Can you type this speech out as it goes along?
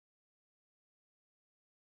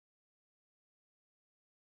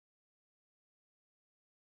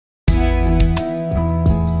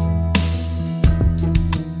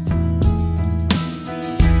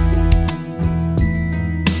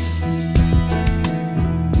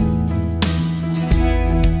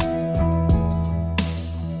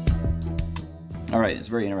it's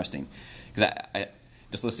very interesting because I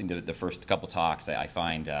just listening to the first couple talks, I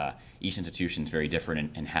find each institution is very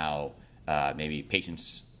different in how maybe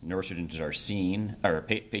patients, neurosurgeons are seen, or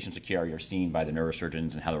patients with Chiari are seen by the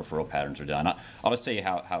neurosurgeons, and how the referral patterns are done. I'll just tell you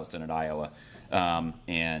how it's done at Iowa,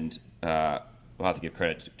 and we'll have to give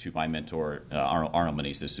credit to my mentor, Arnold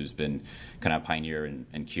Menezes, who's been kind of a pioneer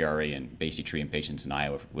in Chiari and basically treating patients in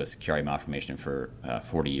Iowa with Chiari malformation for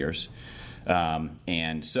 40 years.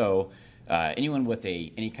 And so anyone with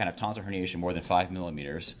any kind of tonsil herniation more than 5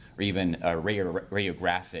 millimeters, or even a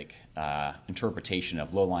radiographic interpretation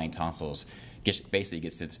of low-lying tonsils basically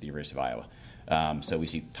gets sent to the University of Iowa. So we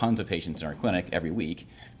see tons of patients in our clinic every week,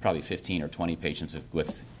 probably 15 or 20 patients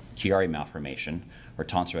with Chiari malformation or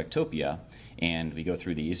tonsillectopia, and we go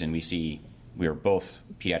through these and we are both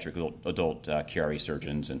pediatric adult Chiari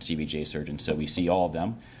surgeons and CBJ surgeons, so we see all of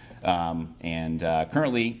them.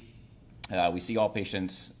 Currently, we see all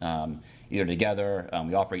patients either together,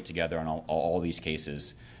 we operate together on all these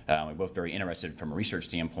cases. We're both very interested from a research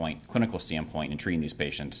standpoint, clinical standpoint, in treating these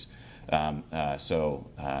patients. That's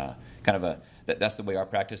the way our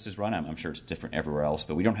practice is run. I'm sure it's different everywhere else,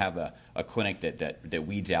 but we don't have a clinic that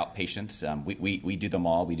weeds out patients. We do them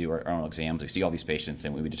all. We do our own exams. We see all these patients,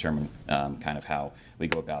 and we determine kind of how we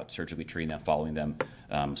go about surgically treating them, following them,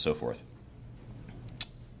 so forth.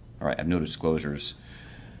 All right, I have no disclosures.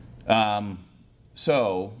 I've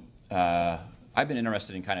been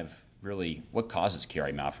interested in kind of really what causes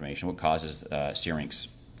Chiari malformation, what causes syrinx.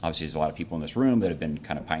 Obviously, there's a lot of people in this room that have been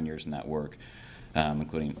kind of pioneers in that work,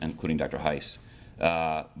 including Dr. Heiss.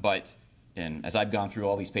 As I've gone through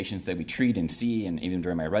all these patients that we treat and see, and even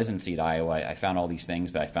during my residency at Iowa, I found all these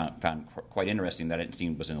things that I found quite interesting that I didn't see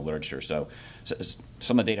was in the literature. So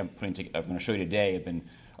some of the data I'm going to show you today have been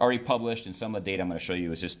already published, and some of the data I'm going to show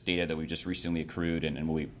you is just data that we just recently accrued and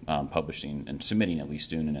will be publishing and submitting at least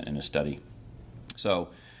soon in a study. So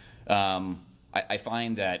I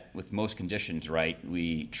find that with most conditions, right,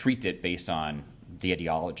 we treat it based on the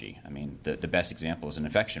etiology. I mean, the best example is an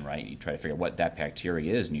infection, right? You try to figure out what that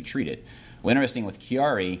bacteria is and you treat it. Well, interesting with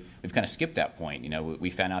Chiari, we've kind of skipped that point. You know, we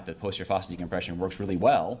found out that posterior fossa decompression works really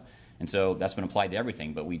well, and so that's been applied to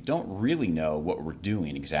everything, but we don't really know what we're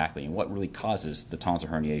doing exactly and what really causes the tonsil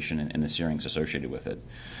herniation and the syrinx associated with it.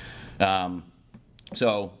 Why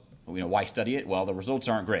study it? Well, the results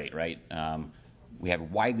aren't great, right? We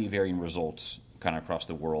have widely varying results kind of across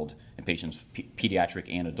the world in patients,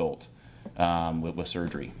 pediatric and adult, with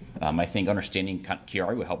surgery. I think understanding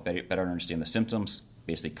Chiari will help better understand the symptoms,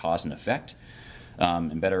 basically cause and effect,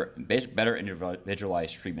 and better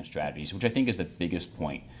individualized treatment strategies, which I think is the biggest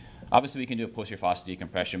point. Obviously, we can do a posterior fossa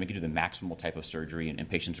decompression. We can do the maximal type of surgery, and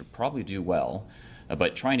patients will probably do well.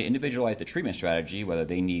 But trying to individualize the treatment strategy, whether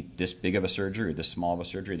they need this big of a surgery or this small of a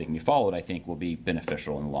surgery that can be followed, I think will be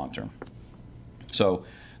beneficial in the long term. So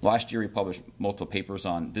last year, we published multiple papers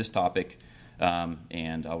on this topic,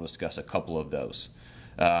 and I'll discuss a couple of those.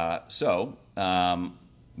 What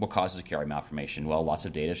causes Chiari malformation? Well, lots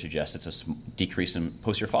of data suggests it's a decrease in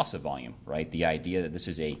posterior fossa volume, right? The idea that this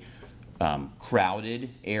is a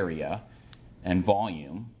crowded area and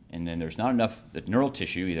volume, and then there's not enough neural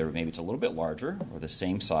tissue, either maybe it's a little bit larger or the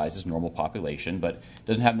same size as normal population, but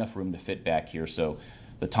doesn't have enough room to fit back here. So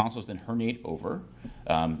the tonsils then herniate over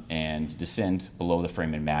and descend below the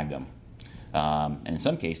foramen magnum. And in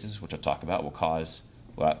some cases, which I'll talk about, will cause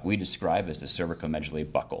what we describe as the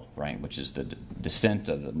cervicomedullary buckle, right, which is the descent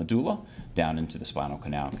of the medulla down into the spinal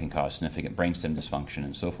canal, and can cause significant brainstem dysfunction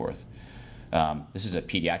and so forth. This is a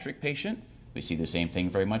pediatric patient. We see the same thing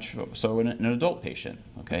very much so in an adult patient.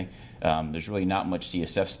 Okay, there's really not much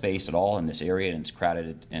CSF space at all in this area, and it's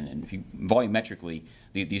crowded. And if you volumetrically,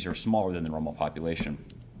 these are smaller than the normal population.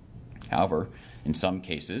 However, in some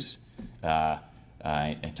cases, I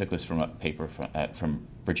took this from a paper from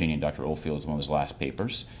Virginia, and Dr. Oldfield's one of his last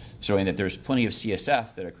papers, showing that there's plenty of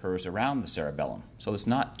CSF that occurs around the cerebellum. So it's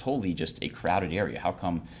not totally just a crowded area. How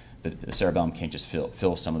come the cerebellum can't just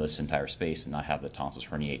fill some of this entire space and not have the tonsils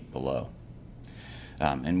herniate below?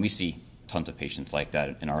 And we see tons of patients like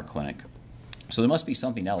that in our clinic. So there must be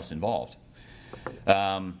something else involved.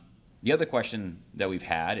 The other question that we've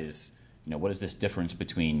had is, what is this difference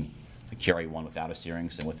between the Chiari one without a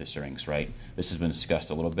syrinx and with a syrinx, right? This has been discussed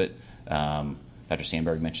a little bit. Dr.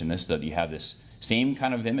 Sandberg mentioned this, that you have this same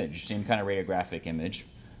kind of image, same kind of radiographic image.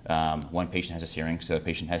 One patient has a syrinx, the other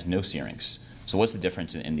patient has no syrinx. So what's the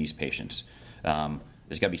difference in these patients?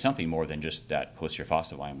 There's got to be something more than just that posterior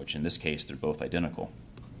fossa volume, which in this case, they're both identical.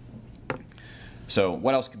 So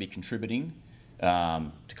what else could be contributing?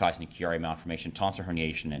 to causing Chiari malformation, tonsil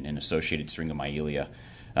herniation, and associated syringomyelia.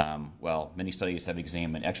 Well, many studies have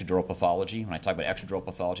examined extradural pathology. When I talk about extradural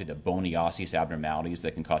pathology, the bony osseous abnormalities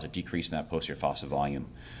that can cause a decrease in that posterior fossa volume.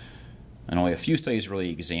 And only a few studies really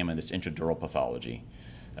examine this intradural pathology.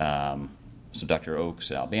 So Dr.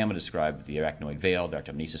 Oakes, Alabama, described the arachnoid veil.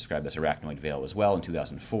 Dr. Manise described this arachnoid veil as well in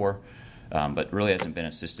 2004, but really hasn't been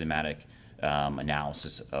a systematic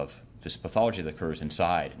analysis of this pathology that occurs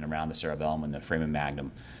inside and around the cerebellum and the foramen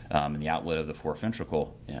magnum and the outlet of the fourth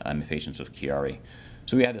ventricle in patients with Chiari.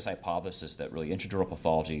 So we had this hypothesis that really intradural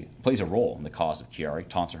pathology plays a role in the cause of Chiari,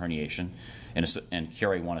 tonsil herniation, and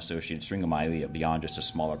Chiari-1 associated syringomyelia beyond just a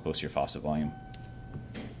smaller posterior fossa volume.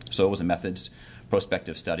 So it was a methods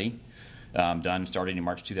prospective study done starting in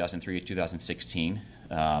March 2003 to 2016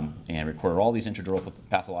 and recorded all these intradural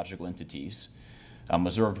pathological entities,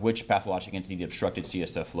 observed which pathologic entity obstructed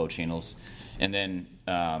CSF flow channels, and then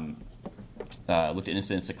looked at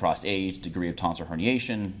incidence across age, degree of tonsil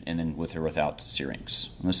herniation, and then with or without syrinx.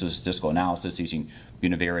 And this is statistical analysis using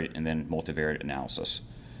univariate and then multivariate analysis.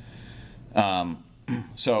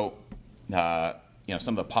 So, some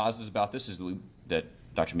of the positives about this is that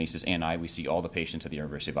Dr. Manise and I, we see all the patients at the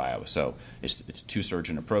University of Iowa. So it's a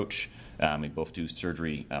two-surgeon approach. We both do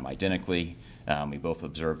surgery identically. We both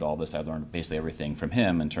observed all this. I learned basically everything from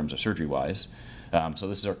him in terms of surgery-wise. So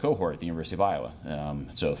this is our cohort at the University of Iowa.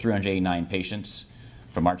 So 389 patients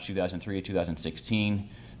from March 2003 to 2016,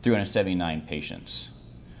 379 patients.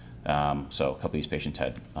 So a couple of these patients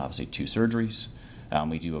had obviously two surgeries.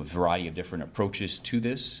 We do a variety of different approaches to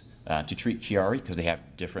this to treat Chiari because they have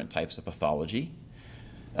different types of pathology.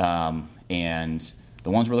 And the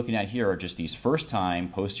ones we're looking at here are just these first-time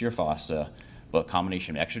posterior fossa, but a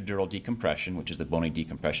combination of extradural decompression, which is the bony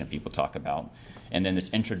decompression people talk about, and then this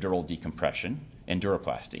intradural decompression and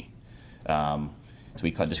duroplasty. So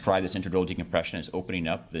we describe this intradural decompression as opening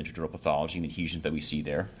up the intradural pathology and the adhesions that we see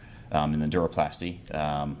there. And the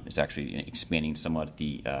duroplasty is actually expanding somewhat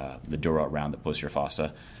the dura around the posterior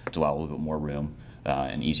fossa to allow a little bit more room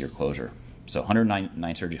and easier closure. So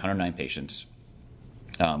 109 surgery, 109 patients.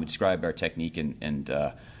 We describe our technique in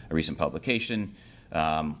a recent publication.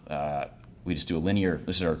 We just do a linear,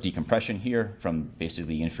 this is our decompression here from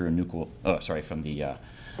basically the inferior nuchal, from the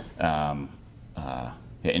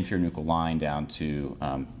inferior nuchal line down to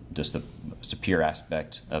just the superior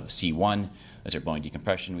aspect of C1. That's our bony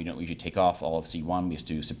decompression. We don't usually take off all of C1. We just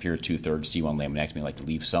do superior 2/3 C1 laminectomy. We like to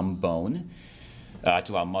leave some bone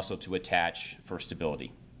to allow muscle to attach for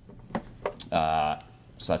stability. So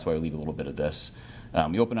that's why we leave a little bit of this.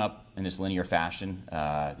 We open up in this linear fashion.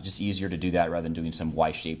 It's just easier to do that rather than doing some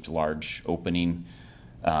Y-shaped large opening.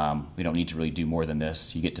 We don't need to really do more than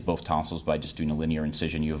this. You get to both tonsils by just doing a linear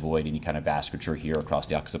incision. You avoid any kind of vasculature here across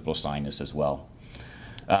the occipital sinus as well.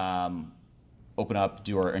 Open up,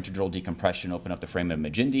 do our intradural decompression, open up the foramen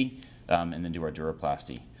magnum, and then do our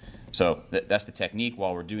duroplasty. So that's the technique.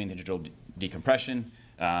 While we're doing the intradural decompression,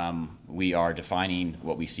 we are defining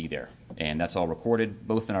what we see there. And that's all recorded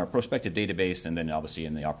both in our prospective database and then obviously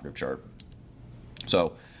in the operative chart.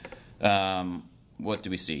 So what do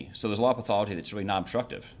we see? So there's a lot of pathology that's really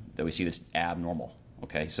non-obstructive that we see that's abnormal.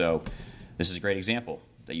 Okay, so this is a great example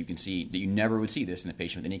that you can see that you never would see this in a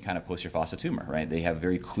patient with any kind of posterior fossa tumor, right? They have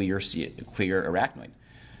very clear arachnoid.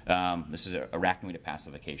 This is arachnoid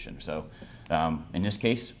opacification. So in this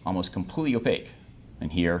case, almost completely opaque.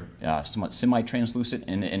 And here, somewhat semi-translucent,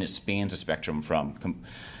 and it spans the spectrum from,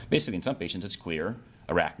 basically in some patients it's clear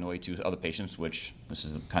arachnoid to other patients, which this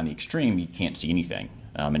is kind of the extreme, you can't see anything.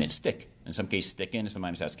 And it's thick. In some cases thickened,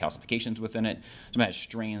 sometimes has calcifications within it, sometimes has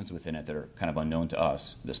strands within it that are kind of unknown to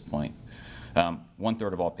us at this point.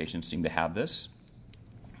 1/3 of all patients seem to have this.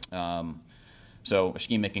 So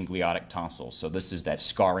ischemic and gliotic tonsils. So this is that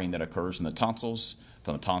scarring that occurs in the tonsils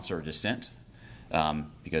from the tonsillar descent.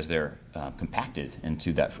 Because they're compacted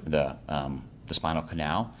into the spinal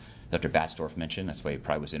canal. Dr. Batzdorf mentioned, that's why he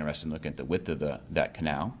probably was interested in looking at the width of that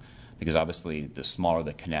canal, because obviously the smaller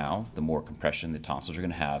the canal, the more compression the tonsils are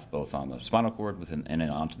going to have, both on the spinal cord and then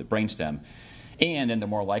onto the brainstem, and then the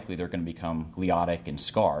more likely they're going to become gliotic and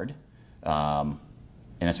scarred, and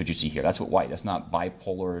that's what you see here. That's what white. That's not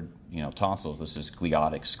bipolar, tonsils. This is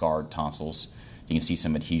gliotic, scarred tonsils. You can see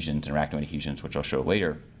some adhesions and arachnoid adhesions, which I'll show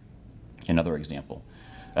later. Another example.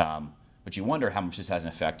 But you wonder how much this has an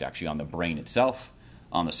effect actually on the brain itself,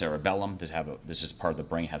 on the cerebellum. This is part of the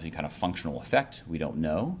brain have any kind of functional effect? We don't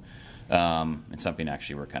know. And something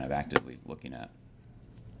actually we're kind of actively looking at.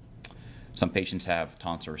 Some patients have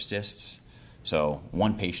tonsillar cysts. So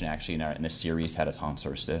one patient actually in this series had a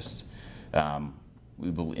tonsillar cyst. And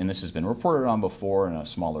this has been reported on before in a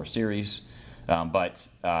smaller series. but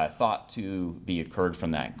thought to be occurred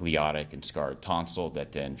from that gliotic and scarred tonsil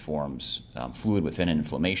that then forms fluid within an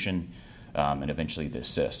inflammation and eventually this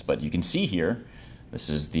cyst. But you can see here, this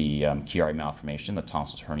is the Chiari malformation. The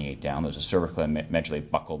tonsils herniate down. There's a cervical and medullary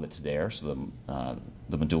buccal that's there, so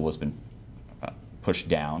the medulla has been pushed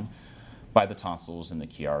down by the tonsils and the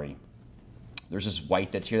Chiari. There's this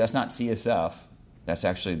white that's here. That's not CSF. That's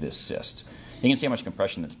actually this cyst. You can see how much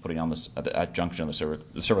compression that's putting on this at junction of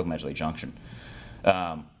the cervical medullary junction.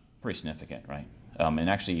 Pretty significant, right? And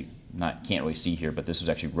actually, can't really see here, but this is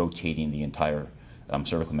actually rotating the entire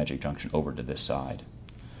cervical medullary junction over to this side.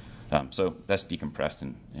 So that's decompressed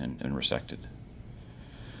and resected.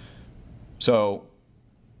 So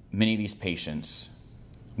many of these patients,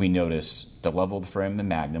 we notice the level of the foramen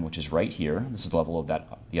magnum, which is right here. This is the level of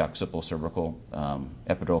the occipital cervical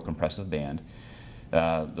epidural compressive band.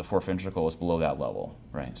 The fourth ventricle is below that level,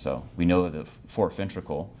 right? So we know that the fourth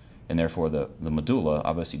ventricle, and therefore the medulla,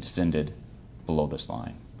 obviously descended below this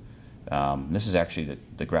line. This is actually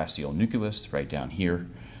the gracial nucleus right down here,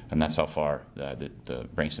 and that's how far the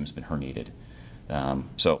brainstem's been herniated.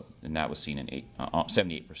 And that was seen in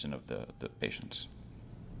 78% of the patients.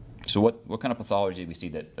 So what kind of pathology do we see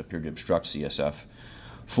that appeared to obstruct CSF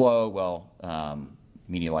flow? Well,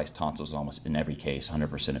 medialized tonsils almost in every case,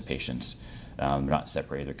 100% of patients. They're not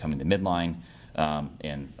separated, they're coming to midline,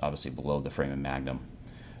 and obviously below the foramen magnum.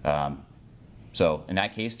 So in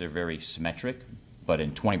that case, they're very symmetric, but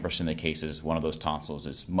in 20% of the cases, one of those tonsils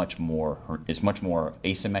is much more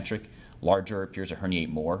asymmetric, larger, appears to herniate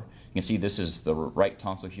more. You can see this is the right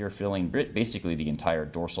tonsil here, filling basically the entire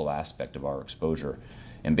dorsal aspect of our exposure,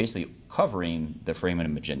 and basically covering the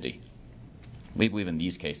foramen magendae. We believe in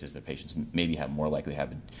these cases that patients maybe have more likely to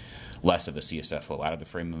have less of a CSF flow out of the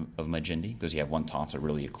foramen of magendae because you have one tonsil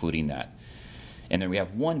really occluding that. And then we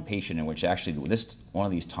have one patient in which actually one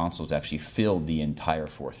of these tonsils actually filled the entire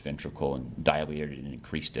fourth ventricle and dilated and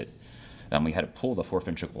increased it. We had to pull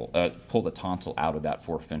the tonsil out of that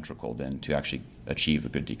fourth ventricle then to actually achieve a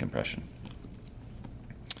good decompression.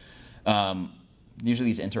 Usually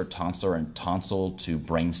these intertonsillar and tonsil to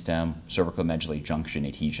brainstem cervical medullary junction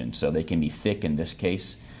adhesions. So they can be thick in this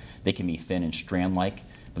case, they can be thin and strand-like,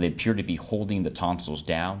 but they appear to be holding the tonsils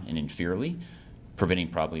down and inferiorly, preventing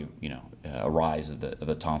probably a rise of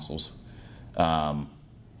the tonsils and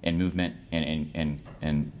movement.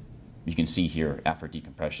 And you can see here after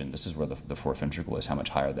decompression, this is where the fourth ventricle is, how much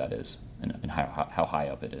higher that is, and how high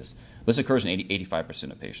up it is. This occurs in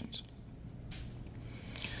 85% of patients.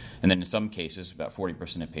 And then in some cases, about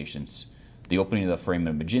 40% of patients, the opening of the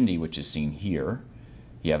foramen magendae, which is seen here,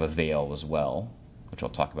 you have a veil as well, which I'll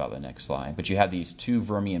talk about in the next slide. But you have these two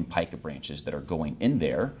vermian pica branches that are going in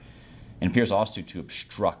there, and appears also to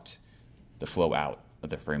obstruct the flow out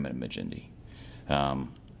of the foramen magendae.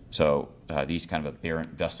 These kind of aberrant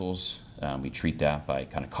vessels, we treat that by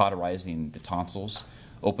kind of cauterizing the tonsils,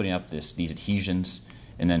 opening up these adhesions,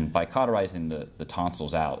 and then by cauterizing the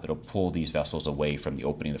tonsils out, it'll pull these vessels away from the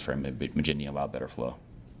opening of the foramen magendae and allow better flow.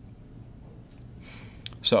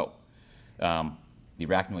 So, the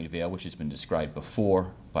arachnoid veil, which has been described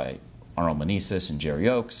before by Arnold Meneses and Jerry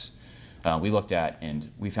Oakes, we looked at,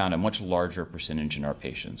 and we found a much larger percentage in our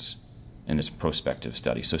patients in this prospective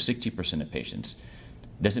study. So 60% of patients.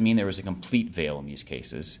 Doesn't mean there was a complete veil in these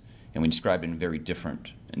cases, and we describe it in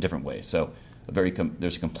different ways. So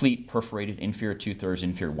there's a complete perforated inferior 2/3,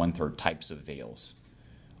 inferior 1/3 types of veils.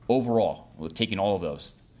 Overall, taking all of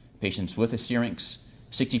those, patients with a syrinx,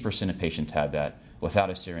 60% of patients had that.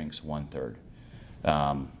 Without a syrinx, 1/3.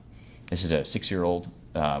 This is a 6-year-old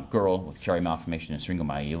girl with Chiari Malformation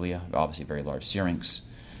Syringomyelia, obviously very large syrinx.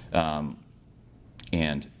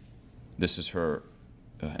 And this is her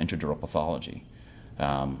intradural pathology.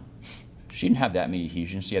 She didn't have that many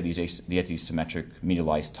adhesions. She had these symmetric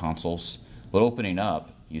medialized tonsils. But opening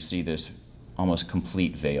up, you see this almost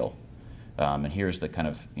complete veil. And here's the kind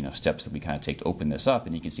of steps that we kind of take to open this up,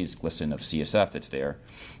 and you can see this glisten of CSF that's there.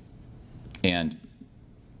 And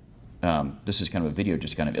this is kind of a video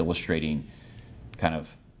just kind of illustrating kind of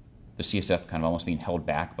the CSF kind of almost being held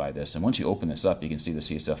back by this. And once you open this up, you can see the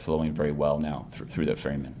CSF flowing very well now through the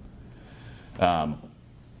foramen.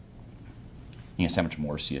 You can see how much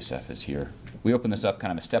more CSF is here. We open this up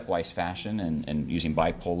kind of a stepwise fashion and using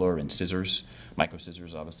bipolar and scissors, micro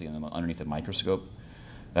scissors obviously underneath the microscope.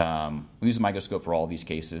 We use the microscope for all of these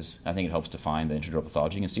cases. I think it helps define the intradural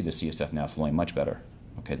pathology. You can see the CSF now flowing much better,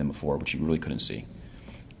 than before, which you really couldn't see.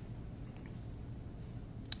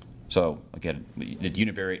 So again, we did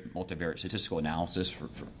univariate, multivariate statistical analysis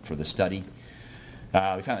for this study.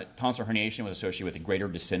 We found that tonsil herniation was associated with a greater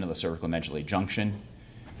descent of the cervical medullary junction,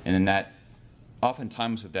 and then that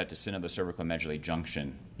oftentimes with that descent of the cervicomedullary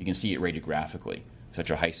junction, you can see it radiographically. So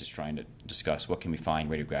Dr. Heiss is trying to discuss what can we find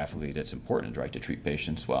radiographically that's important, right, to treat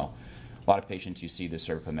patients. Well, a lot of patients, you see the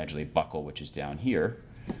cervicomedullary buccal, which is down here,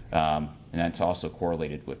 and that's also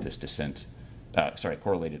correlated with this descent.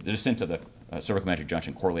 The descent of the cervicomedullary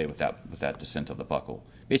junction correlated with that descent of the buccal,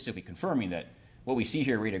 basically confirming that what we see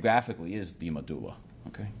here radiographically is the medulla.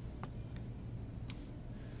 Okay.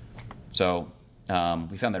 So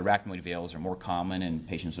we found that arachnoid veils are more common in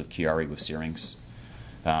patients with Chiari with syrinx.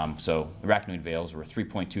 So arachnoid veils were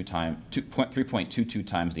 3.22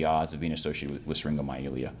 times the odds of being associated with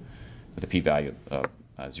syringomyelia, with a p-value of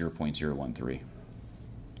 0.013.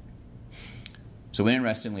 So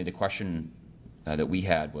interestingly, the question that we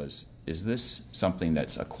had was, is this something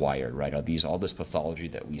that's acquired, right? Are all this pathology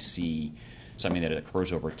that we see something that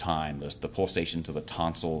occurs over time, the pulsations of the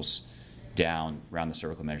tonsils down around the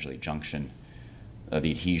cervicomedullary junction,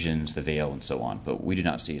 the adhesions, the veil, and so on. But we did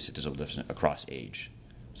not see a statistical difference across age.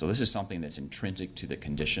 So this is something that's intrinsic to the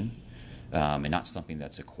condition and not something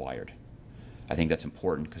that's acquired. I think that's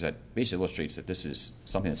important because that basically illustrates that this is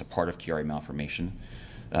something that's a part of Chiari malformation.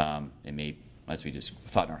 It may, as we just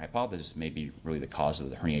thought in our hypothesis, may be really the cause of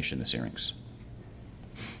the herniation in the syrinx.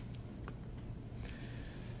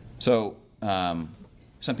 So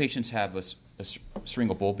some patients have a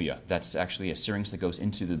syringobulbia. That's actually a syrinx that goes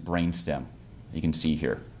into the brainstem. You can see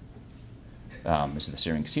here. This is the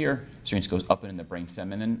syrinx here. Syrinx goes up in the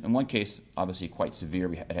brainstem, and then in one case, obviously quite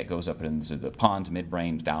severe, it goes up into the pons,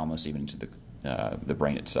 midbrain, thalamus, even into the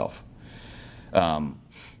brain itself. 9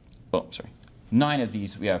 of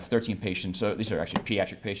these, we have 13 patients. So these are actually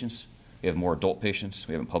pediatric patients. We have more adult patients.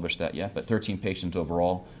 We haven't published that yet, but 13 patients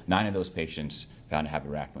overall. 9 of those patients found to have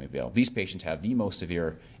arachnoid veil. These patients have the most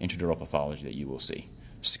severe intradural pathology that you will see,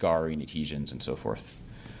 scarring, adhesions, and so forth.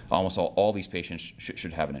 Almost all these patients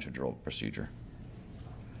should have an intradural procedure.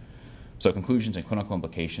 So conclusions and clinical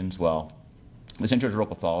implications, well, this intradural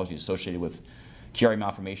pathology is associated with Chiari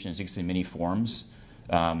malformation in many forms,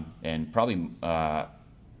 and probably not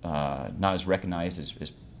as recognized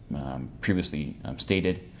as previously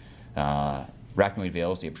stated. Arachnoid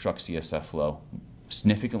veils, they obstruct CSF flow,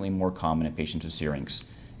 significantly more common in patients with syrinx,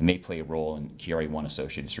 and may play a role in Chiari-1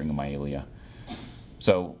 associated syringomyelia.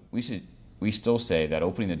 So we still say that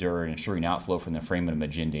opening the door and ensuring outflow from the foramen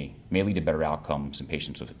Magendie may lead to better outcomes in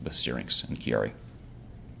patients with syrinx and Chiari.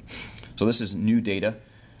 So this is new data,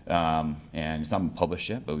 and it's not been published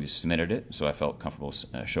yet, but we submitted it, so I felt comfortable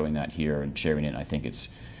showing that here and sharing it. And I think it's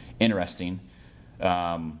interesting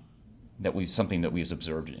that something that we've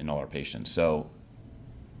observed in all our patients. So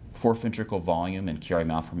fourth ventricle volume and Chiari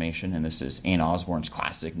malformation, and this is Ann Osborne's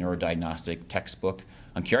classic neurodiagnostic textbook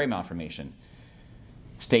on Chiari malformation,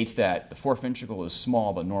 states that the fourth ventricle is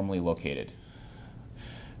small but normally located.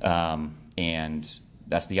 And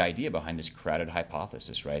that's the idea behind this crowded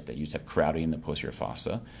hypothesis, right? That you just have crowding in the posterior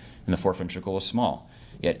fossa and the fourth ventricle is small.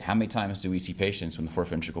 Yet how many times do we see patients when the fourth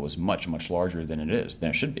ventricle is much, much larger than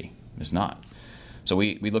it should be? It's not. So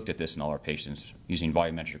we looked at this in all our patients using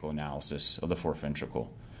volumetrical analysis of the fourth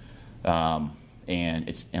ventricle. And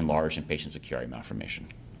it's enlarged in patients with Chiari malformation.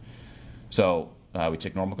 So we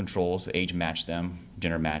took normal controls, age matched them,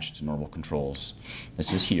 gender matched normal controls.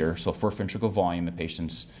 This is here. So fourth ventricle volume in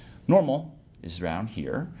patients normal is around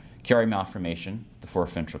here. Chiari malformation, the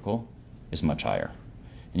fourth ventricle, is much higher.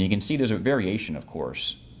 And you can see there's a variation, of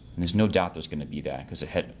course, and there's no doubt there's going to be that because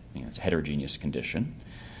it's a heterogeneous condition.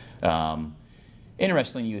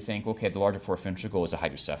 Interestingly, you would think, okay, the larger fourth ventricle is a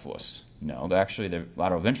hydrocephalus. No, actually the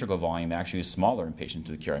lateral ventricle volume actually is smaller in patients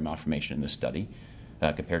with Chiari malformation in this study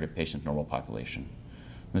compared to patients' normal population.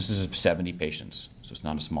 This is 70 patients, so it's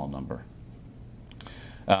not a small number.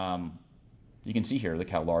 You can see here,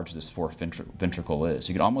 look how large this fourth ventricle is.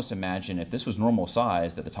 You can almost imagine if this was normal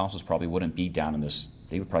size that the tonsils probably wouldn't be down in this,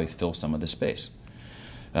 they would probably fill some of this space.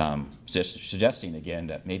 Just suggesting again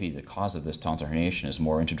that maybe the cause of this tonsil herniation is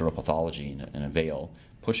more intradural pathology in a veil,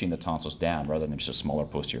 pushing the tonsils down rather than just a smaller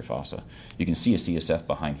posterior fossa. You can see a CSF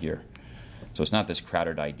behind here. So it's not this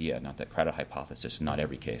crowded idea, not that crowded hypothesis, in not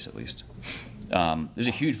every case at least. There's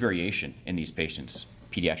a huge variation in these patients.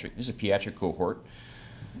 This is a pediatric cohort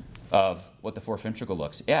of what the fourth ventricle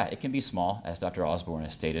looks. Yeah, it can be small, as Dr. Osborne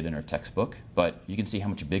has stated in her textbook, but you can see how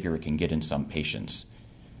much bigger it can get in some patients.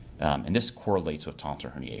 And this correlates with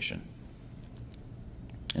tonsil herniation.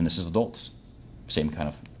 And this is adults. Same kind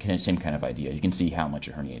of idea. You can see how much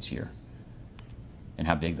it herniates here and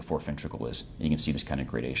how big the fourth ventricle is. And you can see this kind of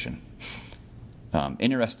gradation.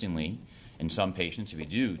 Interestingly, in some patients, if we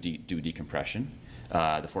do decompression,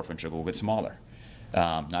 the fourth ventricle will get smaller.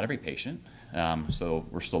 Not every patient, so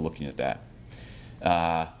we're still looking at that.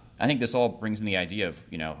 I think this all brings in the idea of,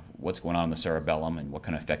 what's going on in the cerebellum and what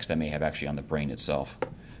kind of effects that may have actually on the brain itself,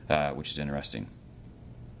 which is interesting.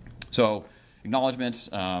 So, acknowledgments.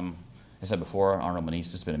 As I said before, Arnold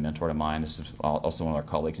Manise has been a mentor of mine. This is also one of our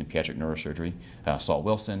colleagues in pediatric neurosurgery, Saul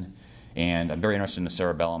Wilson. And I'm very interested in the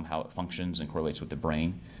cerebellum, how it functions and correlates with the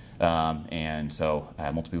brain. And so I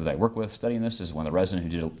have multiple people that I work with studying this. This is one of the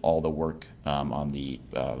residents who did all the work on the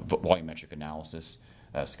volumetric analysis,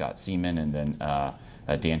 Scott Seaman, and then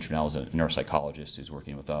Dan Trinell is a neuropsychologist who's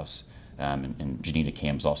working with us. And Janita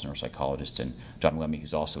Kam is also a neuropsychologist, and John Lemmy,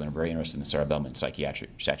 who's also very interested in the cerebellum and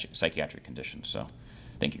psychiatric conditions. So,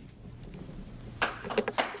 thank you.